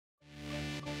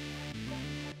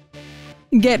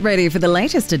Get ready for the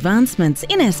latest advancements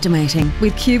in estimating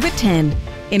with Cubit 10,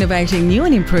 innovating new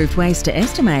and improved ways to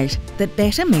estimate that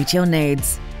better meet your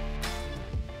needs.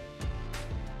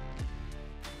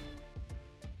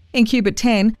 In Cubit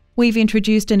 10, we've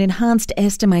introduced an enhanced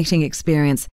estimating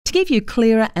experience to give you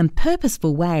clearer and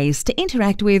purposeful ways to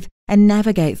interact with and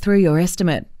navigate through your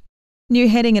estimate. New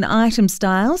heading and item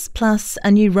styles, plus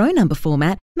a new row number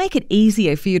format, make it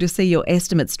easier for you to see your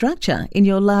estimate structure in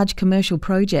your large commercial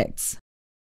projects.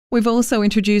 We've also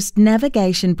introduced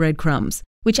navigation breadcrumbs,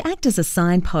 which act as a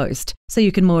signpost so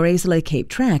you can more easily keep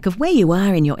track of where you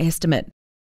are in your estimate.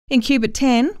 In Cubit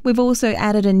 10, we've also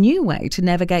added a new way to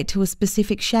navigate to a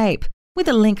specific shape, with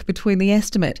a link between the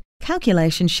estimate,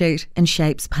 calculation sheet and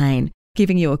shapes pane,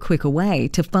 giving you a quicker way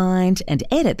to find and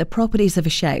edit the properties of a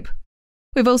shape.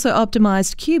 We've also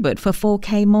optimised Cubit for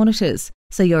 4K monitors,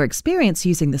 so your experience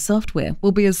using the software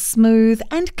will be as smooth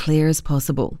and clear as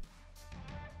possible.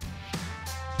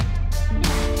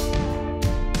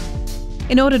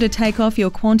 In order to take off your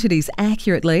quantities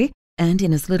accurately and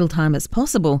in as little time as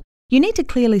possible, you need to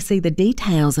clearly see the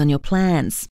details on your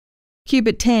plans.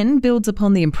 Cubit 10 builds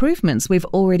upon the improvements we've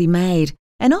already made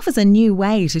and offers a new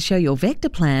way to show your vector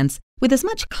plans with as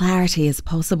much clarity as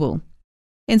possible.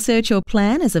 Insert your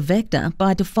plan as a vector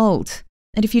by default,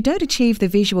 and if you don't achieve the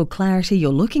visual clarity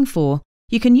you're looking for,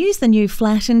 you can use the new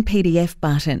Flatten PDF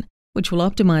button, which will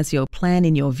optimise your plan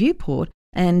in your viewport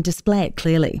and display it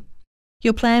clearly.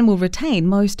 Your plan will retain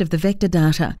most of the vector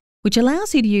data, which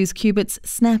allows you to use Cubit's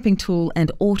snapping tool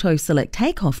and auto select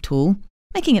takeoff tool,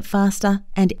 making it faster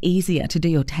and easier to do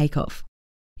your takeoff.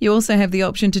 You also have the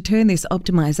option to turn this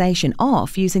optimization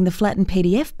off using the Flatten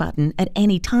PDF button at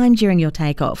any time during your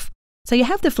takeoff, so you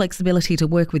have the flexibility to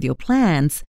work with your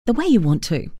plans the way you want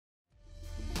to.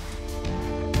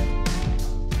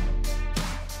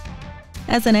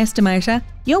 As an estimator,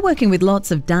 you're working with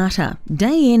lots of data,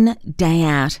 day in, day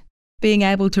out. Being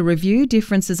able to review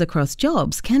differences across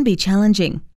jobs can be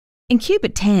challenging. In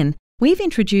Cubit 10, we've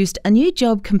introduced a new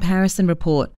job comparison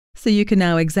report, so you can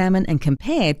now examine and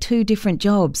compare two different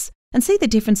jobs and see the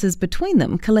differences between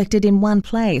them collected in one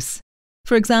place.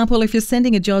 For example, if you're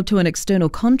sending a job to an external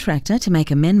contractor to make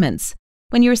amendments,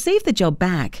 when you receive the job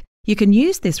back, you can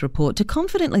use this report to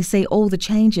confidently see all the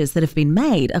changes that have been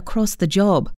made across the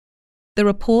job. The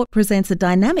report presents a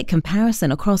dynamic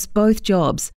comparison across both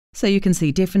jobs, so you can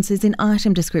see differences in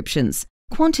item descriptions,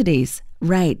 quantities,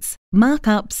 rates,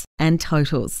 markups, and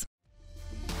totals.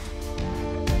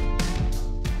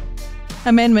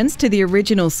 Amendments to the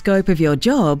original scope of your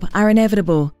job are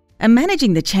inevitable, and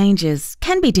managing the changes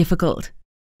can be difficult.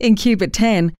 In Cubit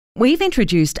 10, we've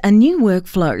introduced a new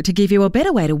workflow to give you a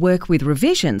better way to work with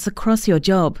revisions across your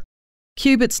job.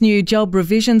 Cubit's new Job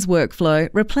Revisions workflow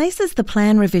replaces the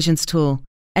Plan Revisions tool,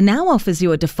 and now offers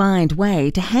you a defined way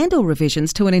to handle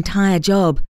revisions to an entire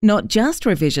job, not just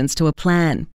revisions to a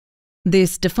plan.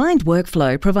 This defined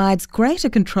workflow provides greater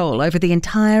control over the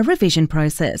entire revision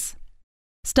process.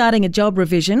 Starting a job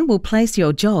revision will place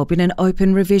your job in an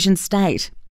open revision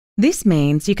state. This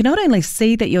means you can not only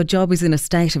see that your job is in a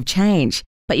state of change,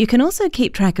 but you can also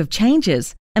keep track of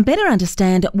changes and better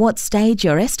understand what stage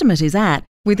your estimate is at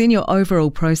within your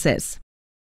overall process.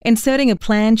 Inserting a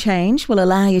plan change will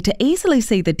allow you to easily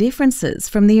see the differences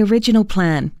from the original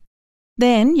plan.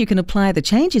 Then you can apply the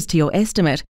changes to your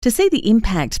estimate to see the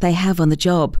impact they have on the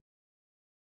job.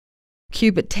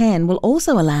 Cubit 10 will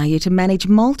also allow you to manage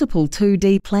multiple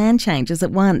 2D plan changes at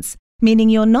once, meaning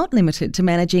you're not limited to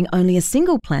managing only a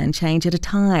single plan change at a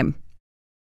time.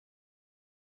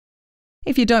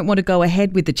 If you don't want to go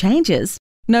ahead with the changes,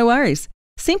 no worries.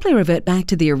 Simply revert back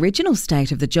to the original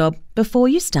state of the job before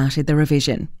you started the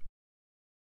revision.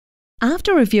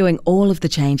 After reviewing all of the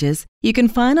changes, you can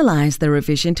finalise the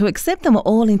revision to accept them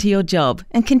all into your job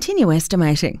and continue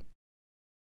estimating.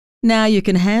 Now you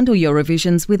can handle your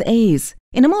revisions with ease,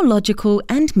 in a more logical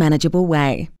and manageable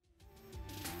way.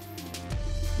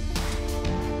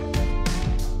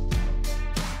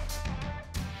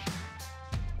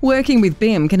 Working with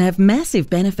BIM can have massive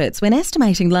benefits when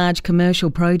estimating large commercial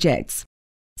projects.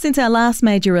 Since our last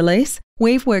major release,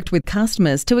 we've worked with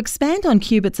customers to expand on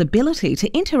Cubit's ability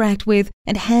to interact with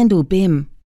and handle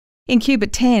BIM. In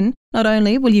Cubit 10, not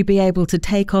only will you be able to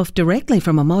take off directly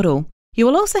from a model, you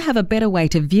will also have a better way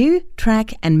to view,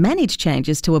 track and manage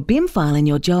changes to a BIM file in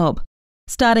your job.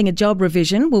 Starting a job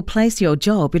revision will place your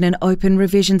job in an open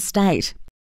revision state.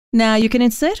 Now you can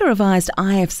insert a revised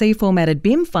IFC formatted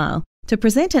BIM file to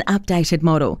present an updated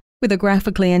model, with a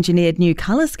graphically engineered new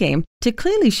colour scheme to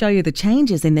clearly show you the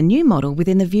changes in the new model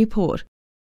within the viewport.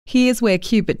 Here's where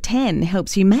Cubit 10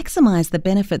 helps you maximise the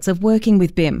benefits of working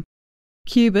with BIM.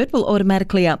 Cubit will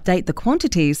automatically update the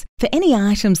quantities for any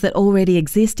items that already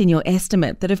exist in your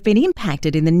estimate that have been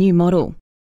impacted in the new model.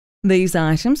 These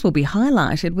items will be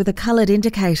highlighted with a coloured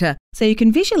indicator so you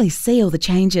can visually see all the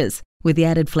changes, with the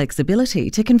added flexibility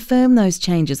to confirm those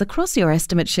changes across your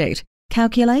estimate sheet,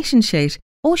 calculation sheet,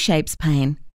 or shapes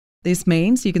pane. This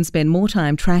means you can spend more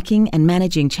time tracking and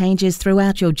managing changes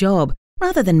throughout your job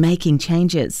rather than making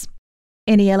changes.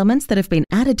 Any elements that have been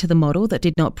added to the model that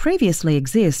did not previously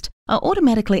exist are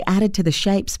automatically added to the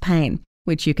shapes pane,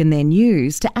 which you can then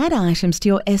use to add items to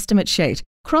your estimate sheet,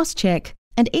 cross-check,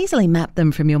 and easily map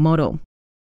them from your model.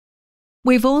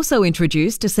 We've also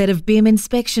introduced a set of BIM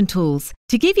inspection tools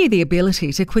to give you the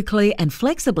ability to quickly and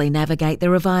flexibly navigate the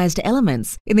revised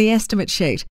elements in the estimate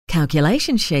sheet,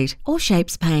 calculation sheet, or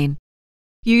shapes pane.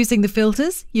 Using the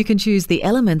filters, you can choose the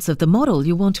elements of the model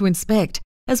you want to inspect,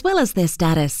 as well as their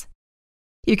status.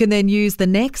 You can then use the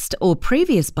Next or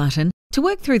Previous button to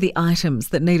work through the items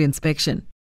that need inspection.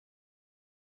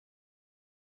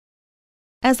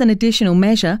 As an additional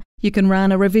measure, you can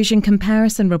run a revision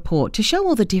comparison report to show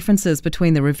all the differences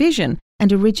between the revision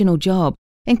and original job,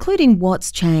 including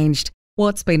what's changed,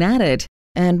 what's been added,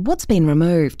 and what's been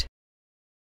removed.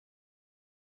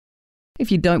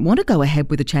 If you don't want to go ahead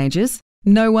with the changes,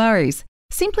 no worries.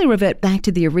 Simply revert back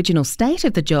to the original state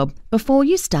of the job before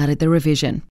you started the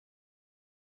revision.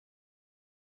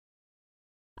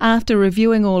 After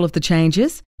reviewing all of the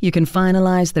changes, you can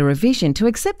finalise the revision to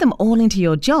accept them all into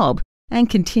your job and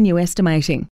continue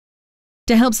estimating.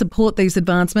 To help support these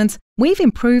advancements, we've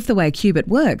improved the way Cubit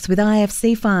works with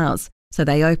IFC files, so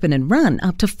they open and run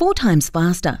up to 4 times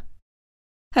faster.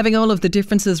 Having all of the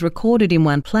differences recorded in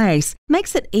one place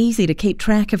makes it easy to keep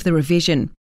track of the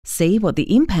revision, see what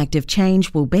the impact of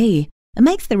change will be, and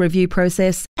makes the review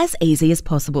process as easy as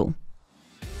possible.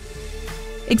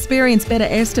 Experience better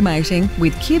estimating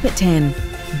with Cubit 10.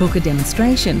 Book a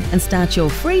demonstration and start your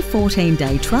free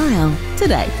 14-day trial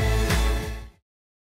today.